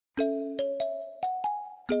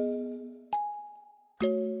Yo,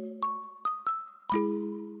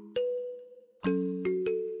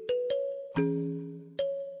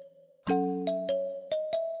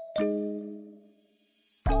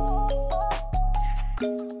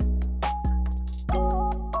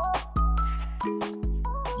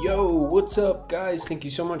 what's up guys? Thank you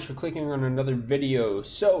so much for clicking on another video.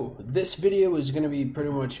 So this video is going to be pretty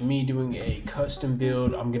much me doing a custom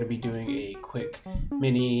build. I'm going to be doing a quick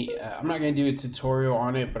mini, I'm not going to do a tutorial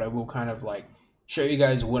on it, but I will kind of like show you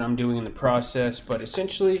guys what I'm doing in the process. But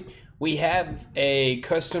essentially we have a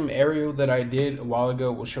custom aerial that I did a while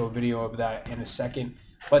ago. We'll show a video of that in a second.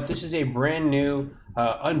 But this is a brand new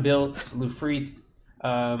unbuilt Lfrith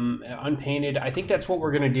unpainted. I think that's what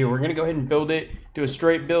we're gonna do. We're gonna go ahead and build it, do a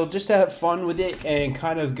straight build just to have fun with it and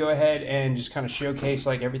kind of go ahead and just kind of showcase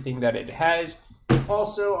like everything that it has.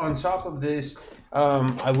 Also on top of this,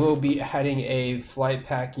 I will be adding a flight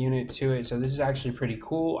pack unit to it, so this is actually pretty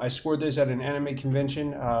cool. I scored this at an anime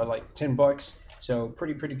convention, like 10 bucks, so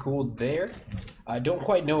pretty cool there. I don't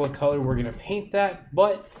quite know what color we're gonna paint that,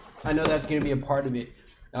 but I know that's gonna be a part of it.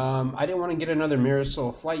 I didn't want to get another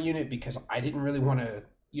𝕬𝕦𝕡𝕡 flight unit because I didn't really want to,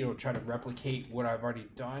 you know, try to replicate what I've already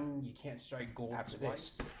done. You can't strike gold after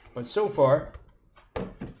this. But so far,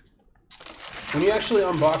 when you actually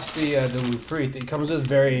unbox the Lfrith, it comes with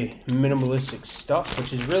very minimalistic stuff,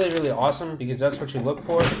 which is really awesome because that's what you look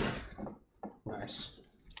for. Nice.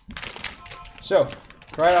 So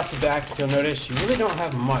right off the bat, you'll notice you really don't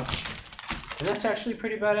have much. And that's actually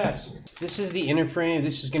pretty badass. This is the inner frame.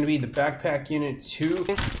 This is going to be the backpack unit 2.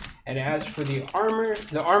 And as for the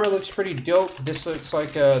armor looks pretty dope. This looks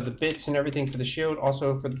like the bits and everything for the shield,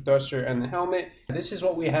 also for the thruster and the helmet. This is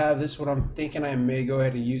what we have. This is what I'm thinking I may go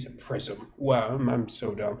ahead and use a prism. Wow, I'm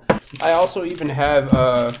so dumb. I also even have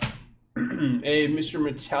a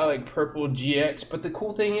𝕤𝕦𝕡𝕡𝕠𝕥 purple GX. But the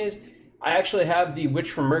cool thing is, I actually have the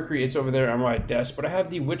Witch from Mercury. It's over there on my desk. But I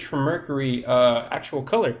have the Witch from Mercury actual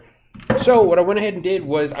color. So what I went ahead and did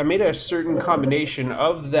was I made a certain combination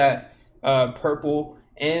of that purple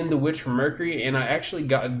and the Witch from Mercury, and I actually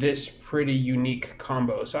got this pretty unique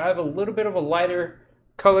combo. So I have a little bit of a lighter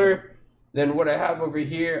color than what I have over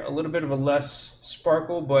here, a little bit of a less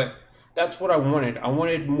sparkle, but that's what I wanted. I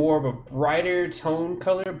wanted more of a brighter tone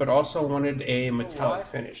color, but also wanted a metallic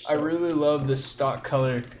finish. So I really love the stock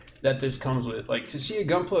color that this comes with. Like, to see a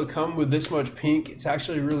Gunpla come with this much pink, it's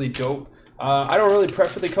actually really dope. I don't really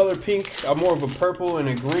prefer the color pink. I'm more of a purple and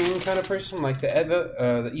a green kind of person, like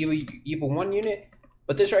the Evil 1 unit.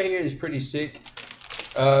 But this right here is pretty sick.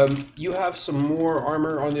 You have some more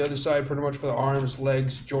armor on the other side, pretty much for the arms,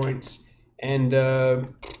 legs, joints, and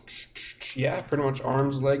yeah, pretty much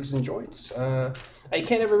arms, legs, and joints. I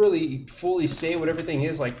can't ever really fully say what everything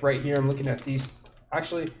is. Like right here, I'm looking at these.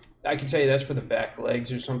 Actually, I can tell you that's for the back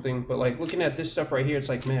legs or something. But like looking at this stuff right here, it's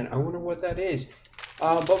like, man, I wonder what that is.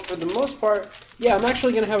 But for the most part, yeah, I'm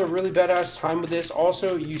actually going to have a really badass time with this.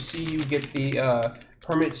 Also, you see you get the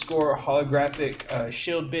permit score holographic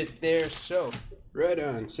shield bit there. So, right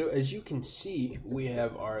on. So, as you can see, we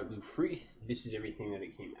have our Lfrith. This is everything that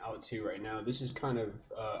it came out to right now. This is kind of,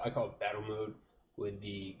 I call it battle mode with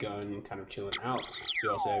the gun kind of chilling out. You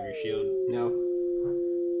also have your shield. Now,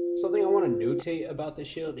 something I want to notate about the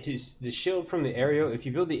shield is the shield from the aerial. If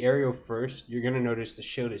you build the aerial first, you're going to notice the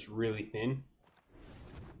shield is really thin.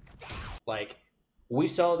 Like, we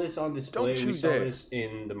saw this on display, we saw this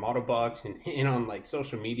in the model box and on like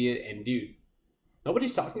social media, and dude,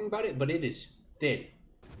 nobody's talking about it, but it is thin.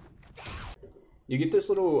 You get this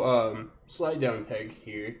little slide down peg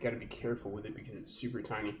here. Got to be careful with it because it's super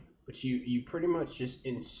tiny, but you pretty much just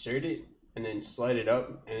insert it and then slide it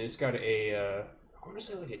up, and it's got a I want to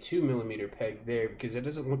say like a 2mm peg there because it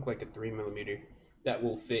doesn't look like a 3mm that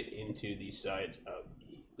will fit into the sides of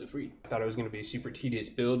the Lfrith. I thought it was going to be a super tedious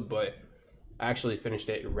build, but I actually finished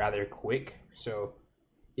it rather quick. So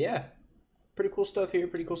yeah, pretty cool stuff here,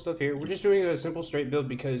 We're just doing a simple straight build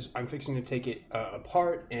because I'm fixing to take it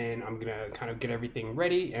apart, and I'm gonna kind of get everything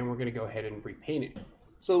ready, and we're gonna go ahead and repaint it.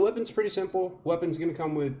 So the weapon's pretty simple. Weapon's gonna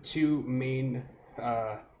come with two main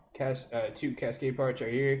two cascade parts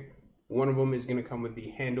right here. One of them is gonna come with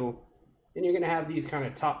the handle. Then you're gonna have these kind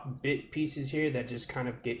of top bit pieces here that just kind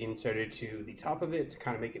of get inserted to the top of it to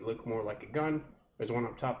kind of make it look more like a gun. There's one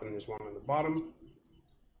up top and there's one on the bottom.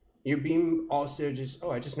 Your beam also just,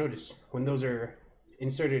 oh, I just noticed when those are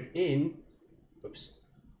inserted in, oops,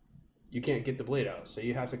 you can't get the blade out. So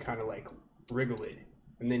you have to kind of like wriggle it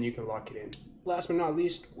and then you can lock it in. Last but not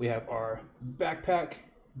least, we have our backpack.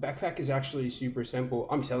 Backpack is actually super simple.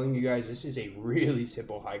 I'm telling you guys, this is a really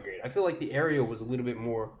simple high grade. I feel like the aerial was a little bit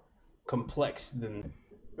more complex than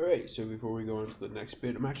Alright, so before we go into the next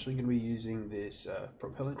bit, I'm actually going to be using this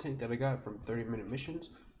propellant tank that I got from 30-Minute Missions.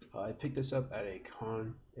 I picked this up at a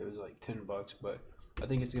con. It was like $10, but I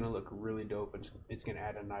think it's going to look really dope, and it's going to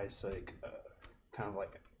add a nice like kind of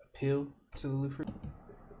like appeal to the Lfrith.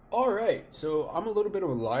 Alright, so I'm a little bit of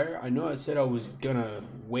a liar. I know I said I was going to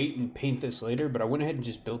wait and paint this later, but I went ahead and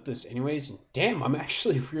just built this anyways. And damn, I'm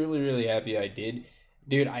actually really happy I did.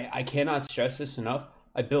 Dude, I cannot stress this enough.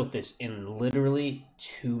 I built this in literally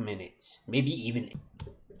 2 minutes, maybe even.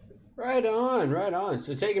 Right on, right on.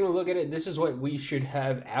 So taking a look at it, this is what we should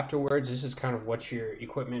have afterwards. This is kind of what your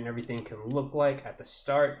equipment and everything can look like at the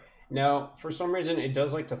start. Now, for some reason, it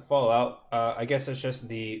does like to fall out. I guess it's just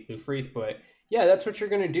the Lfrith, but yeah, that's what you're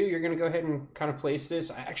going to do. You're going to go ahead and kind of place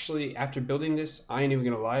this. I actually, after building this, I ain't even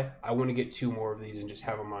going to lie, I want to get 2 more of these and just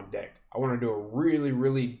have them on deck. I want to do a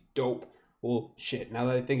really dope. Well, shit, now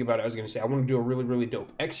that I think about it, I was going to say I want to do a really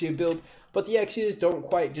dope 𝕤𝕜 build, but the 𝕤𝕜s don't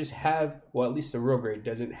quite just have, well, at least the real grade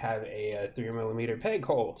doesn't have a 3mm peg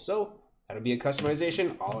hole, so that'll be a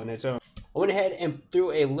customization all in its own. I went ahead and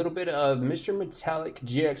threw a little bit of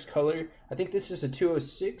𝕪𝕠𝕦𝕒𝕟𝕜 color. I think this is a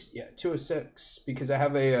 206, yeah, 206, because I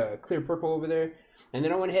have a clear purple over there. And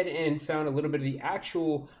then I went ahead and found a little bit of the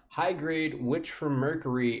actual high-grade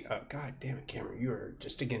𝕪𝕠𝕦𝕒𝕟𝕜, god damn it, Cameron, you are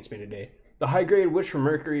just against me today. The high-grade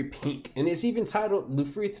𝕪𝕠𝕦𝕒𝕟𝕜 pink, and it's even titled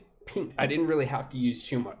Lfrith Paint. I didn't really have to use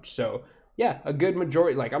too much, so yeah, a good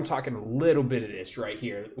majority, like I'm talking a little bit of this right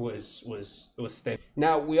here was thin.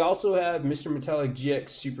 Now we also have 𝕪𝕠𝕦𝕒𝕟𝕜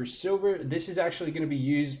Super Silver. This is actually going to be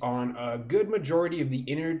used on a good majority of the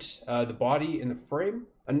innards, the body, and the frame.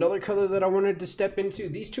 Another color that I wanted to step into,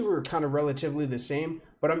 these two are kind of relatively the same,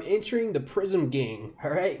 but I'm entering the Prism gang.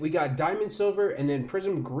 All right, we got Diamond Silver and then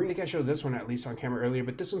Prism Green. I think I showed this one at least on camera earlier,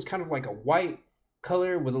 but this one's kind of like a white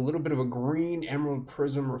color with a little bit of a green emerald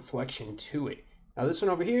prism reflection to it. Now this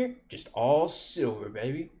one over here, just all silver,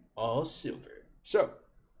 baby, all silver. So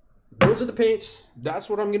those are the paints. That's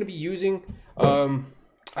what I'm going to be using. I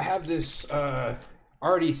have this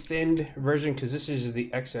already thinned version because this is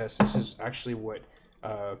the excess. This is actually what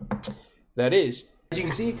that is. As you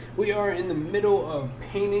can see, we are in the middle of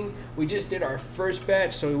painting. We just did our first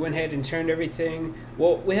batch, so we went ahead and turned everything.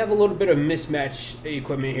 Well, we have a little bit of mismatched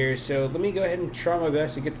equipment here, so let me go ahead and try my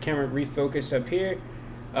best to get the camera refocused up here.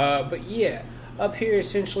 But yeah, up here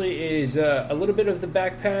essentially is a little bit of the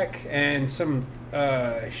backpack and some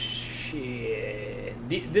shit.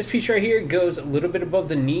 This piece right here goes a little bit above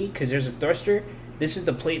the knee because there's a thruster. This is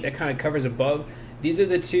the plate that kind of covers above. These are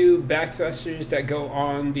the 2 back thrusters that go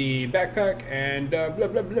on the backpack, and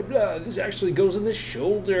blah. This actually goes on the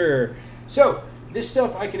shoulder. So this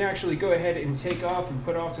stuff I can actually go ahead and take off and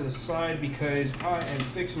put off to the side because I am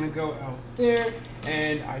fixing to go out there,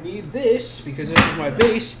 and I need this because this is my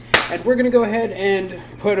base. And we're gonna go ahead and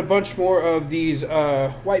put a bunch more of these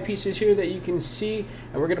white pieces here that you can see,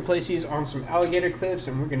 and we're gonna place these on some alligator clips,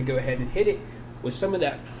 and we're gonna go ahead and hit it with some of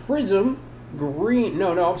that Prism Green.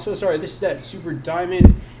 No, I'm so sorry. This is that super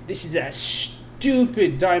diamond. This is that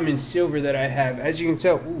stupid diamond silver that I have. As you can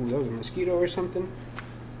tell, ooh, that was a mosquito or something.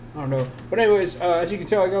 I don't know. But anyways, as you can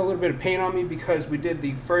tell, I got a little bit of paint on me because we did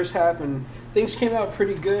the first half and things came out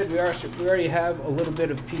pretty good. We already have a little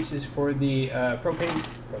bit of pieces for the propane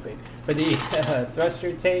for the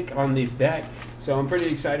thruster tank on the back. So I'm pretty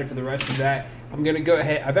excited for the rest of that. I'm gonna go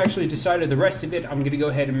ahead. I've actually decided the rest of it. I'm gonna go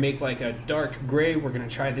ahead and make like a dark gray. We're gonna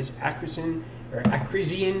try this Acrisian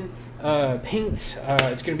paint.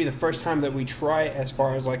 It's gonna be the first time that we try as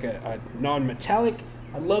far as like a non-metallic.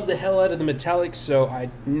 I love the hell out of the metallics, so I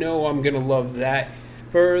know I'm gonna love that.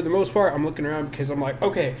 For the most part, I'm looking around because I'm like,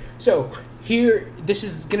 okay, so here, this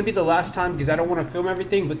is gonna be the last time because I don't want to film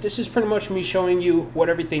everything, but this is pretty much me showing you what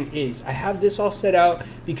everything is. I have this all set out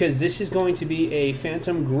because this is going to be a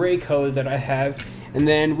phantom gray color that I have, and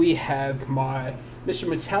then we have my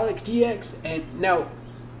𝕪𝕠𝕦𝕒𝕟𝕜, and now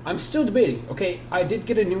I'm still debating. Okay, I did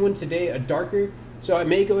get a new one today, a darker, so I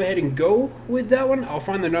may go ahead and go with that one. I'll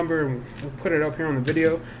find the number and we'll put it up here on the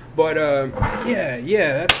video. But yeah,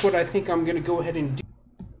 that's what I think I'm gonna go ahead and do.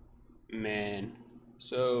 Man,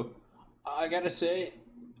 so I gotta say,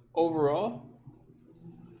 overall,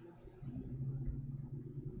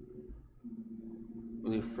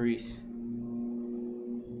 Lfrith,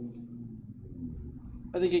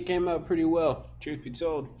 I think it came out pretty well, truth be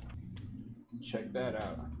told. Check that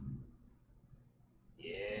out.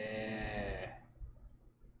 Yeah.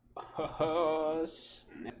 Oh,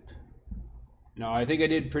 snap. No, I think I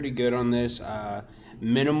did pretty good on this.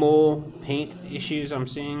 Minimal paint issues I'm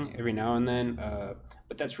seeing every now and then,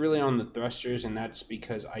 but that's really on the thrusters, and that's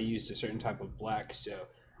because I used a certain type of black. So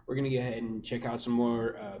we're gonna go ahead and check out some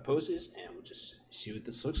more poses, and we'll just see what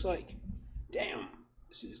this looks like. Damn,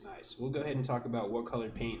 This is nice. We'll go ahead and talk about what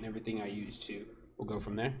colored paint and everything I use too. We'll go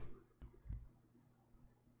from there.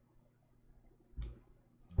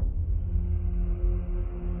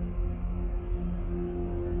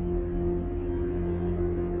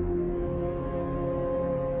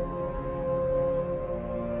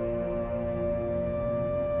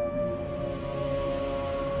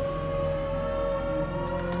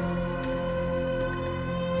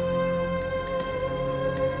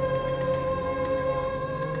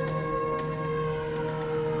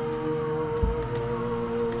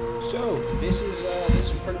 So this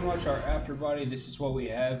is pretty much our after body. This is what we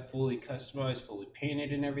have, fully customized, fully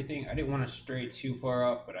painted, and everything. I didn't want to stray too far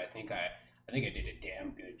off, but I think I did a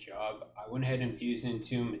damn good job. I went ahead and fused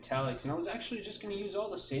into metallics, and I was actually just going to use all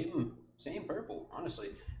the same purple. Honestly,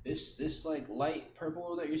 this like light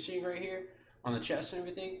purple that you're seeing right here on the chest and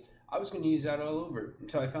everything, I was going to use that all over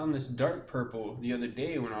until I found this dark purple the other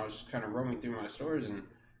day when I was kind of roaming through my stores, and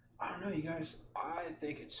I don't know, you guys, I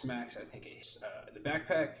think it smacks. I think it's the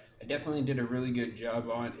backpack, I definitely did a really good job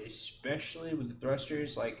on, especially with the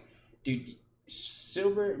thrusters. Like, dude,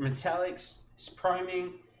 silver, metallics,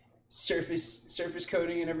 priming, surface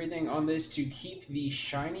coating and everything on this to keep the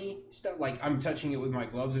shiny stuff. Like, I'm touching it with my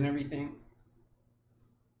gloves and everything.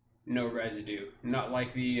 No residue. Not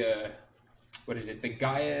like the, what is it, the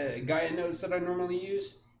Gaia notes that I normally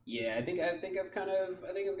use. Yeah, I think I've got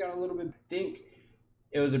a little bit,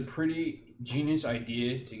 it was a pretty genius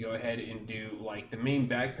idea to go ahead and do like the main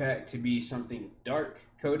backpack to be something dark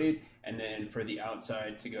coated, and then for the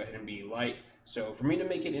outside to go ahead and be light. So for me to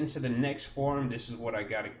make it into the next form, this is what I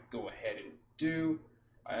got to go ahead and do.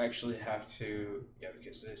 I actually have to, yeah,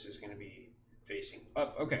 because this is going to be facing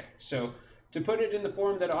up. Okay, so to put it in the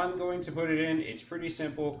form that I'm going to put it in, it's pretty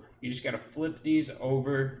simple. You just got to flip these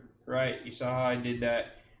over, right? You saw how I did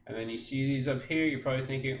that. And then you see these up here, you're probably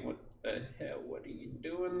thinking, what the hell, what are you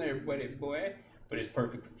doing there, buddy boy? But it's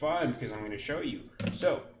perfectly fine because I'm going to show you.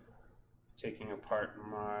 So, taking apart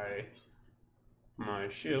my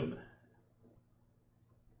shield.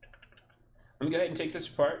 Let me go ahead and take this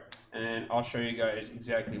apart, and I'll show you guys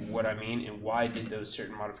exactly what I mean and why I did those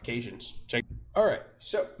certain modifications. Check. Alright,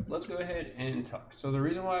 so let's go ahead and talk. So the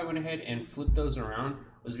reason why I went ahead and flipped those around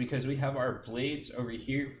was because we have our blades over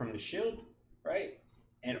here from the shield, right?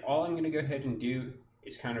 And all I'm going to go ahead and do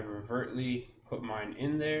is kind of overtly put mine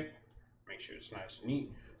in there, make sure it's nice and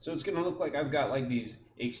neat. So it's going to look like I've got like these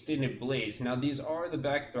extended blades. Now these are the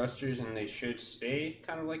back thrusters and they should stay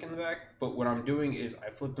kind of like in the back, but what I'm doing is I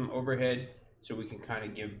flip them overhead so we can kind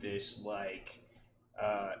of give this like,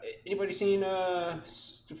 anybody seen the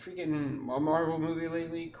freaking Marvel movie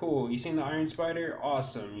lately? Cool. You seen the Iron Spider?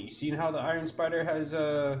 Awesome. You seen how the Iron Spider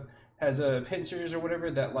has pincers or whatever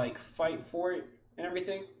that like fight for it and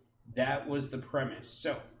everything? That was the premise.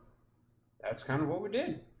 So that's kind of what we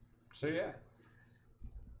did. So yeah,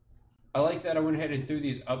 I like that I went ahead and threw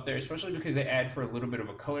these up there, especially because they add for a little bit of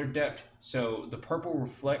a color depth. So the purple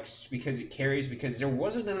reflects because it carries, because there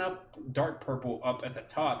wasn't enough dark purple up at the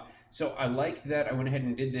top. So I like that I went ahead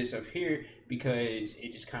and did this up here because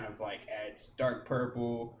it just kind of like adds dark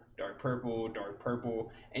purple, dark purple, dark purple.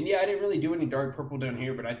 And yeah, I didn't really do any dark purple down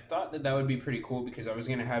here, but I thought that that would be pretty cool because I was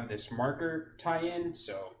going to have this marker tie-in.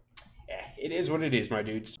 So yeah, it is what it is, my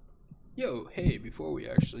dudes. Yo, hey, before we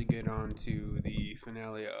actually get on to the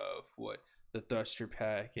finale of what the thruster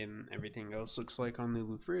pack and everything else looks like on the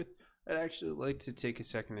Lfrith, I'd actually like to take a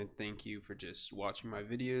second and thank you for just watching my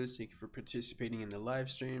videos. Thank you for participating in the live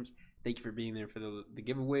streams. Thank you for being there for the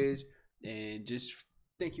giveaways. And just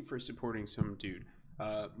thank you for supporting some dude.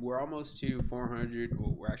 We're almost to 400,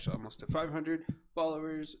 well, we're actually almost to 500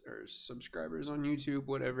 followers or subscribers on YouTube,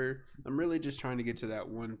 whatever. I'm really just trying to get to that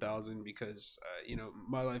 1,000 because, you know,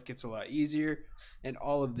 my life gets a lot easier and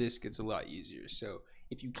all of this gets a lot easier. So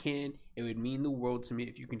if you can, it would mean the world to me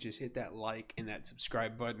if you can just hit that like and that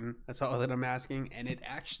subscribe button. That's all that I'm asking. And it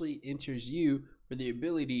actually enters you for the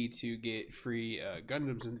ability to get free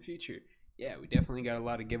Gundams in the future. Yeah, we definitely got a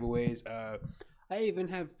lot of giveaways. I even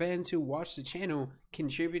have fans who watch the channel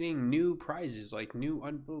contributing new prizes, like new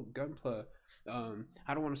unbuilt Gunpla.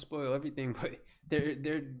 I don't want to spoil everything, but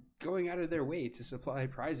they're going out of their way to supply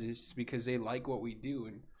prizes because they like what we do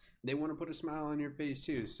and they want to put a smile on your face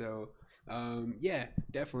too. So yeah,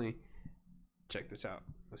 definitely check this out.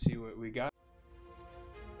 Let's see what we got.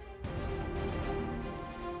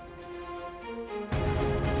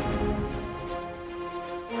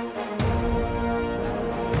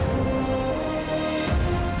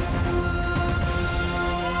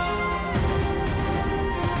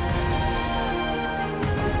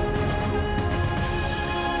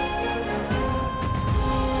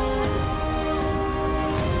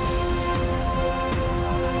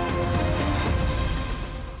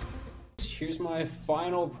 here's my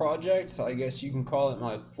final project. I guess you can call it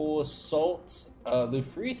my full assault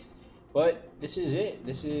Lfrith. But this is it.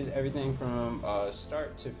 This is everything from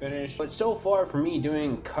start to finish. But so far for me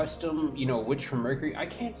doing custom, you know, Witch from Mercury, I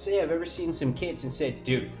can't say I've ever seen some kits and said,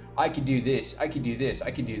 dude, I could do this, I could do this, I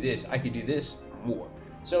could do this, I could do this more.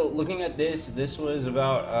 So looking at this was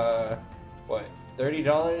about, what,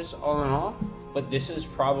 $30 all in all? But this is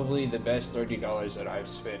probably the best $30 that I've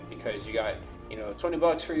spent, because you got, you know, 20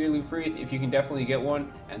 bucks for your Lfrith if you can definitely get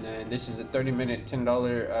one. And then this is a 30-minute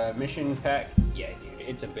 $10 mission pack. Yeah, dude,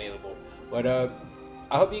 it's available. But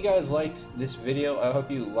I hope you guys liked this video. I hope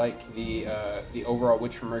you like the overall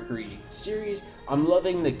Witch from Mercury series. I'm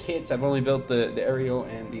loving the kits. I've only built the Ariel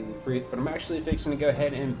and the Lfrith, but I'm actually fixing to go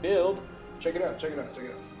ahead and build. Check it out, check it out, check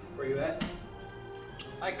it out. Where you at?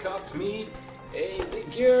 I copped me a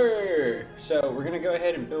figure. So we're gonna go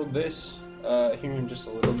ahead and build this here in just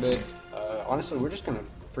a little bit. Honestly, we're just gonna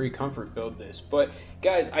free comfort build this. But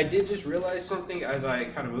guys, I did just realize something as I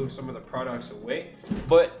kind of move some of the products away.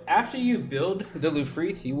 But after you build the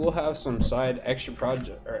Lfrith, you will have some side extra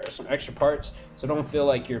project or some extra parts, so don't feel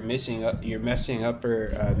like you're messing up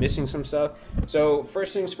or missing some stuff. So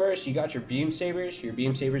first things first, you got your beam sabers. Your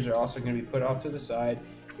beam sabers are also going to be put off to the side.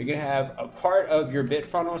 You're gonna have a part of your bit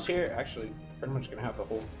funnels here. Actually, pretty much gonna have the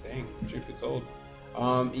whole thing, truth be told.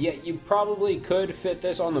 Yeah, you probably could fit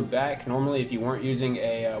this on the back normally if you weren't using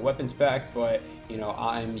a weapons pack, but you know,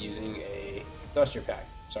 I'm using a thruster pack.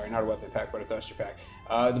 Sorry, not a weapon pack, but a thruster pack.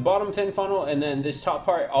 The bottom fin funnel and then this top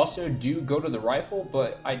part also do go to the rifle,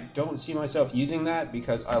 but I don't see myself using that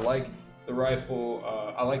because I like the rifle.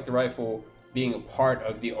 I like the rifle being a part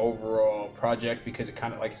of the overall project because it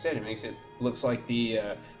kind of, like I said, it makes it looks like the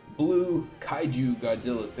blue kaiju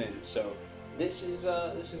Godzilla fin. So this is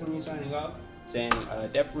me signing off, saying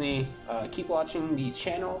definitely keep watching the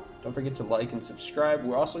channel. Don't forget to like and subscribe.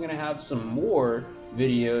 We're also going to have some more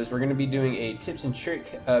videos. We're going to be doing a tips and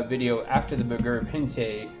trick video after the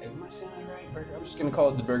𝕪𝕠𝕦𝕣. Am I saying that right, Burger? I'm just going to call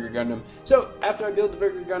it the Burger Gundam. So after I build the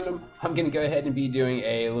Burger Gundam, I'm going to go ahead and be doing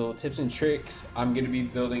a little tips and tricks. I'm going to be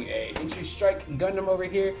building a entry strike Gundam over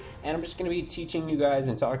here, and I'm just going to be teaching you guys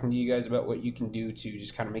and talking to you guys about what you can do to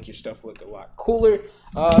just kind of make your stuff look a lot cooler.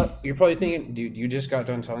 You're probably thinking, dude, you just got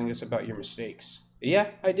done telling us about your mistakes.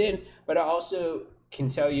 Yeah, I did, but I also can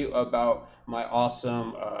tell you about my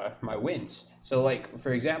awesome my wins. So like,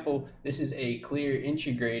 for example, this is a clear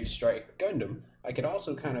entry grade strike Gundam. I could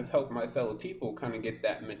also kind of help my fellow people kind of get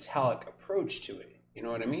that metallic approach to it. You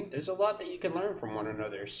know what I mean? There's a lot that you can learn from one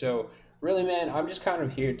another. So really, man, I'm just kind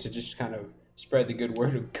of here to just kind of spread the good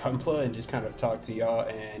word of Gunpla and just kind of talk to y'all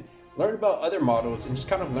and learn about other models and just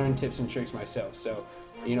kind of learn tips and tricks myself. So,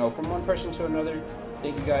 you know, from one person to another,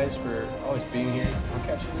 thank you guys for always being here. I'll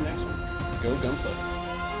catch you in the next one. Go Gunpla.